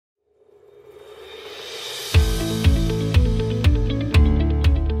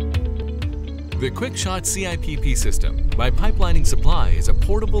The Quik-Shot CIPP system by Pipelining Supply is a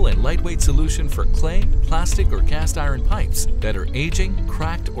portable and lightweight solution for clay, plastic, or cast iron pipes that are aging,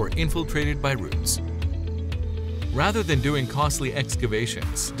 cracked, or infiltrated by roots. Rather than doing costly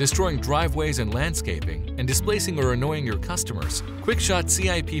excavations, destroying driveways and landscaping, and displacing or annoying your customers, Quik-Shot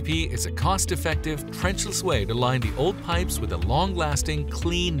CIPP is a cost-effective, trenchless way to line the old pipes with a long-lasting,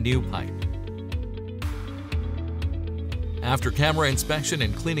 clean new pipe. After camera inspection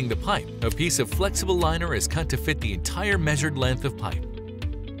and cleaning the pipe, a piece of flexible liner is cut to fit the entire measured length of pipe.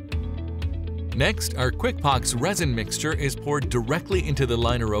 Next, our Quik-Pox resin mixture is poured directly into the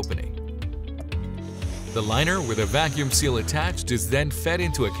liner opening. The liner with a vacuum seal attached is then fed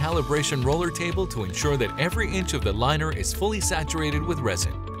into a calibration roller table to ensure that every inch of the liner is fully saturated with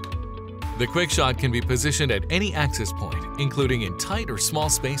resin. The Quik-Shot can be positioned at any access point, including in tight or small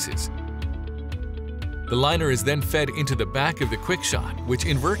spaces. The liner is then fed into the back of the Quik-Shot, which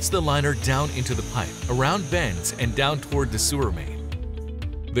inverts the liner down into the pipe, around bends, and down toward the sewer main.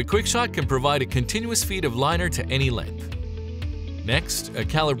 The Quik-Shot can provide a continuous feed of liner to any length. Next, a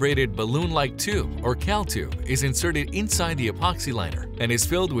calibrated balloon-like tube, or cal tube, is inserted inside the epoxy liner and is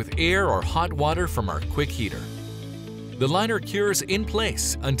filled with air or hot water from our Quik-Heater. The liner cures in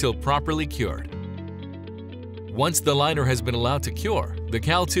place until properly cured. Once the liner has been allowed to cure, the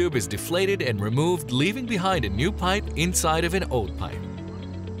cal tube is deflated and removed, leaving behind a new pipe inside of an old pipe.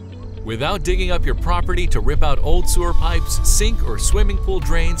 Without digging up your property to rip out old sewer pipes, sink or swimming pool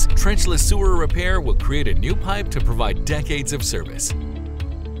drains, Trenchless Sewer Repair will create a new pipe to provide decades of service.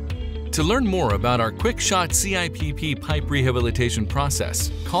 To learn more about our Quik-Shot CIPP pipe rehabilitation process,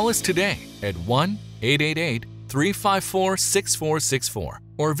 call us today at 1-888-354-6464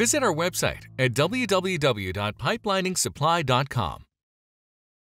 or visit our website at www.pipeliningsupply.com.